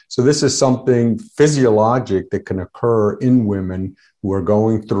 So this is something physiologic that can occur in women who are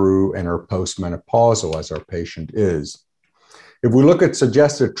going through and are postmenopausal, as our patient is. If we look at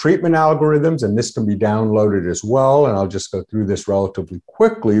suggested treatment algorithms, and this can be downloaded as well, and I'll just go through this relatively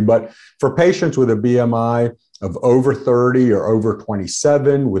quickly, but for patients with a BMI of over 30 or over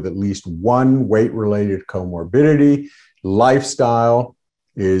 27 with at least one weight-related comorbidity, lifestyle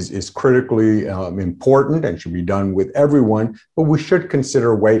is critically important and should be done with everyone, but we should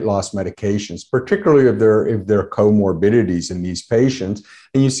consider weight loss medications, particularly if there are comorbidities in these patients.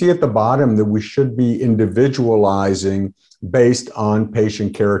 And you see at the bottom that we should be individualizing based on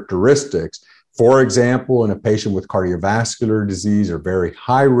patient characteristics. For example, in a patient with cardiovascular disease or very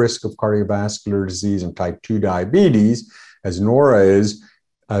high risk of cardiovascular disease and type 2 diabetes, as Nora is,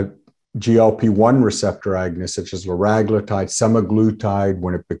 a GLP-1 receptor agonist such as liraglutide, semaglutide,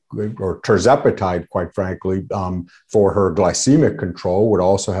 or tirzepatide, quite frankly, for her glycemic control would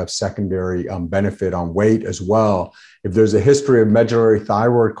also have secondary benefit on weight as well. If there's a history of medullary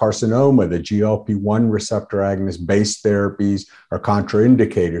thyroid carcinoma, the GLP-1 receptor agonist-based therapies are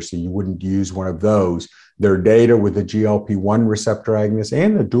contraindicated, so you wouldn't use one of those. There are data with the GLP-1 receptor agonist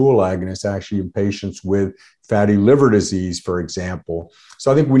and the dual agonist actually in patients with fatty liver disease, for example.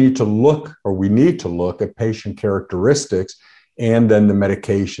 So I think we need to look at patient characteristics and then the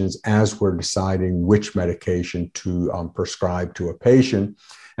medications as we're deciding which medication to prescribe to a patient.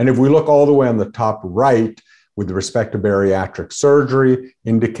 And if we look all the way on the top right, with respect to bariatric surgery,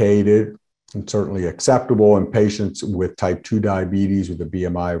 indicated and certainly acceptable in patients with type 2 diabetes with a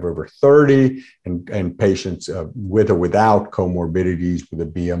BMI of over 30 and patients with or without comorbidities with a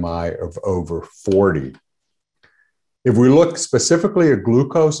BMI of over 40. If we look specifically at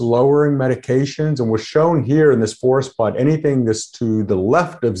glucose-lowering medications, and what's shown here in this forest plot, anything that's to the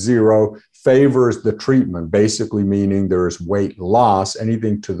left of zero favors the treatment, basically meaning there is weight loss.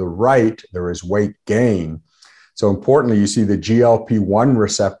 Anything to the right, there is weight gain. So importantly, you see the GLP-1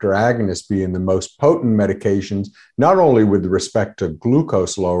 receptor agonists being the most potent medications, not only with respect to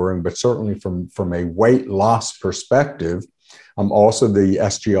glucose lowering, but certainly from a weight loss perspective. Also, the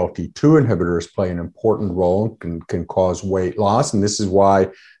SGLT2 inhibitors play an important role and can cause weight loss. And this is why,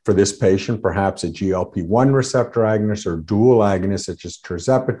 for this patient, perhaps a GLP-1 receptor agonist or dual agonist, such as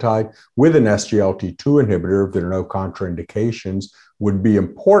tirzepatide, with an SGLT2 inhibitor, if there are no contraindications, would be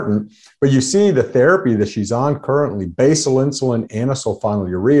important. But you see the therapy that she's on currently, basal insulin and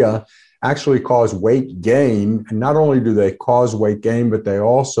sulfonylurea, actually cause weight gain. And not only do they cause weight gain, but they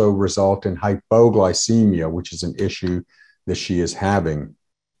also result in hypoglycemia, which is an issue that she is having.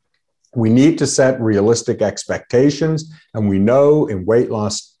 We need to set realistic expectations, and we know in weight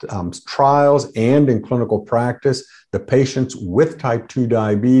loss trials and in clinical practice, the patients with type 2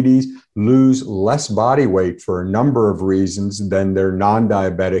 diabetes lose less body weight for a number of reasons than their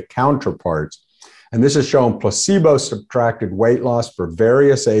non-diabetic counterparts. And this has shown placebo-subtracted weight loss for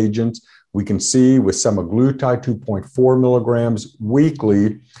various agents. We can see with semaglutide 2.4 milligrams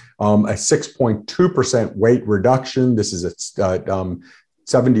weekly, a 6.2% weight reduction. This is at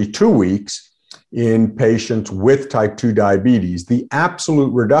 72 weeks in patients with type 2 diabetes. The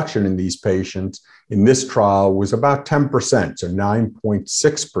absolute reduction in these patients in this trial was about 10%, so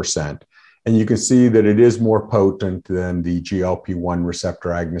 9.6%. And you can see that it is more potent than the GLP-1 receptor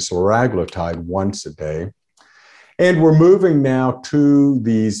agonist liraglutide once a day. And we're moving now to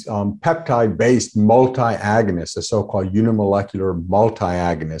these peptide-based multi-agonists, the so-called unimolecular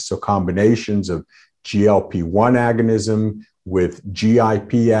multi-agonists, so combinations of GLP-1 agonism with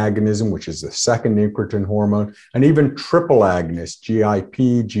GIP agonism, which is the second incretin hormone, and even triple agonists,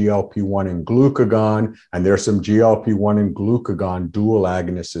 GIP, GLP-1, and glucagon. And there's some GLP-1 and glucagon dual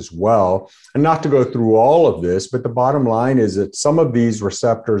agonists as well. And not to go through all of this, but the bottom line is that some of these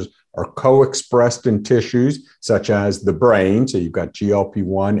receptors are co-expressed in tissues, such as the brain. So you've got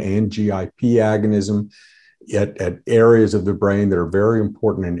GLP-1 and GIP agonism at areas of the brain that are very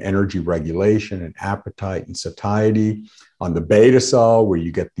important in energy regulation and appetite and satiety. On the beta cell, where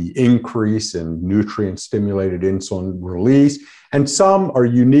you get the increase in nutrient-stimulated insulin release. And some are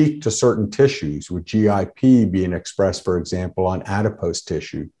unique to certain tissues, with GIP being expressed, for example, on adipose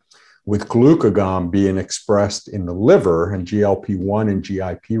tissue, with glucagon being expressed in the liver and GLP-1 and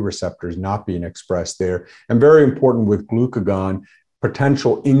GIP receptors not being expressed there. And very important with glucagon,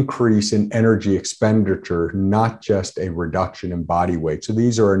 potential increase in energy expenditure, not just a reduction in body weight. So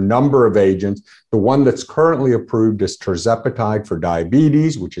these are a number of agents. The one that's currently approved is tirzepatide for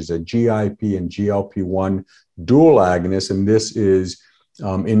diabetes, which is a GIP and GLP-1 dual agonist. And this is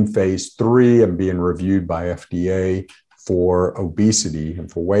in phase 3 and being reviewed by FDA for obesity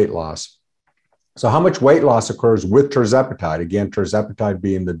and for weight loss. So how much weight loss occurs with tirzepatide? Again, tirzepatide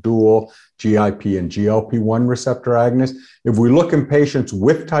being the dual GIP and GLP-1 receptor agonist. If we look in patients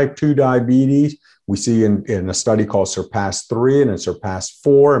with type 2 diabetes, we see in a study called SURPASS-3 and in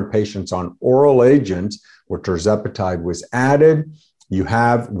SURPASS-4 in patients on oral agents where tirzepatide was added, you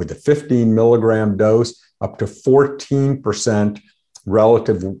have with a 15 milligram dose up to 14%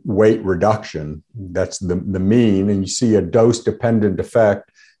 relative weight reduction. That's the mean. And you see a dose-dependent effect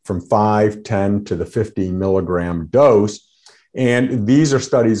from 5, 10 to the 15 milligram dose. And these are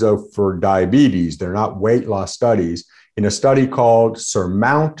studies for diabetes. They're not weight loss studies. In a study called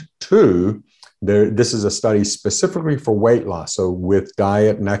SURMOUNT-2, This is a study specifically for weight loss. So with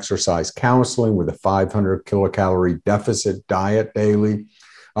diet and exercise counseling, with a 500 kilocalorie deficit diet daily,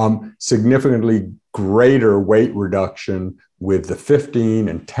 significantly greater weight reduction with the 15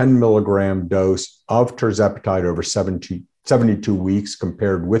 and 10 milligram dose of tirzepatide over 72 weeks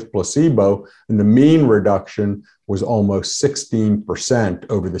compared with placebo. And the mean reduction was almost 16%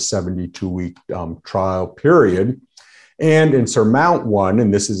 over the 72-week trial period. And in SURMOUNT-1,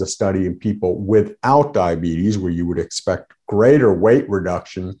 and this is a study in people without diabetes, where you would expect greater weight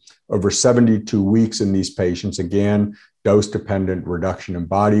reduction over 72 weeks in these patients, again, dose-dependent reduction in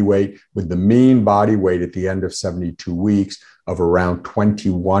body weight, with the mean body weight at the end of 72 weeks of around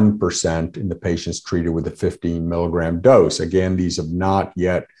 21% in the patients treated with a 15 milligram dose. Again, these have not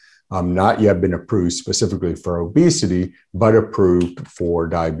yet been approved specifically for obesity, but approved for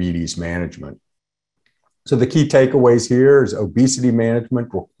diabetes management. So the key takeaways here is obesity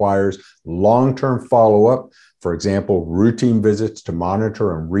management requires long-term follow-up. For example, routine visits to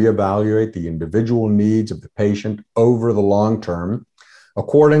monitor and reevaluate the individual needs of the patient over the long term.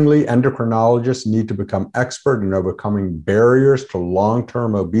 Accordingly, endocrinologists need to become expert in overcoming barriers to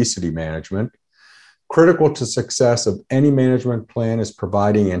long-term obesity management. Critical to success of any management plan is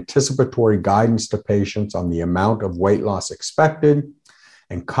providing anticipatory guidance to patients on the amount of weight loss expected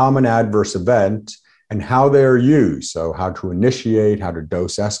and common adverse events and how they are used. So how to initiate, how to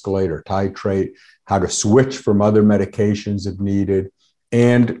dose escalate or titrate, how to switch from other medications if needed,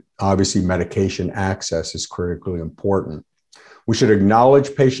 and obviously medication access is critically important. We should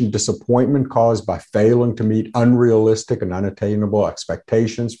acknowledge patient disappointment caused by failing to meet unrealistic and unattainable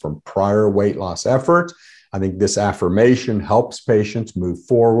expectations from prior weight loss efforts. I think this affirmation helps patients move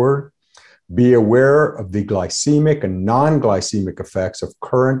forward. Be aware of the glycemic and non-glycemic effects of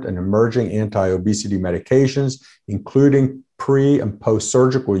current and emerging anti-obesity medications, including pre- and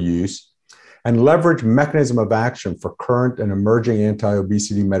post-surgical use, and leverage mechanism of action for current and emerging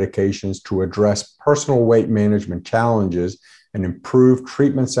anti-obesity medications to address personal weight management challenges and improve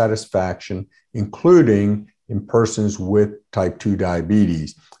treatment satisfaction, including in persons with type 2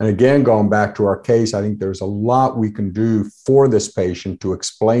 diabetes. And again, going back to our case, I think there's a lot we can do for this patient to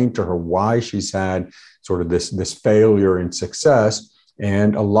explain to her why she's had sort of this failure in success,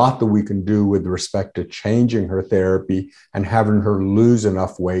 and a lot that we can do with respect to changing her therapy and having her lose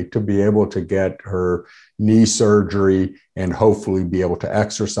enough weight to be able to get her knee surgery and hopefully be able to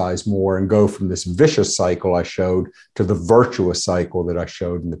exercise more and go from this vicious cycle I showed to the virtuous cycle that I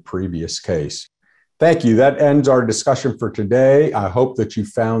showed in the previous case. Thank you. That ends our discussion for today. I hope that you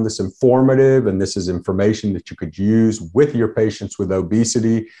found this informative and this is information that you could use with your patients with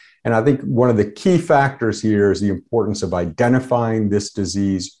obesity. And I think one of the key factors here is the importance of identifying this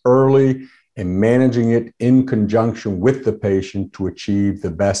disease early and managing it in conjunction with the patient to achieve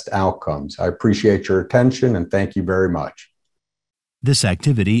the best outcomes. I appreciate your attention and thank you very much. This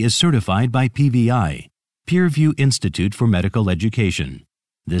activity is certified by PVI, Peer Review Institute for Medical Education.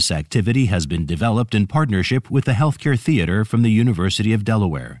 This activity has been developed in partnership with the Healthcare Theater from the University of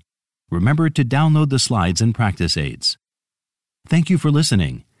Delaware. Remember to download the slides and practice aids. Thank you for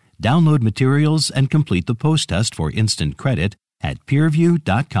listening. Download materials and complete the post-test for instant credit at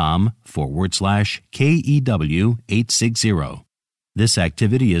peerview.com/KEW860. This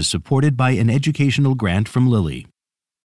activity is supported by an educational grant from Lilly.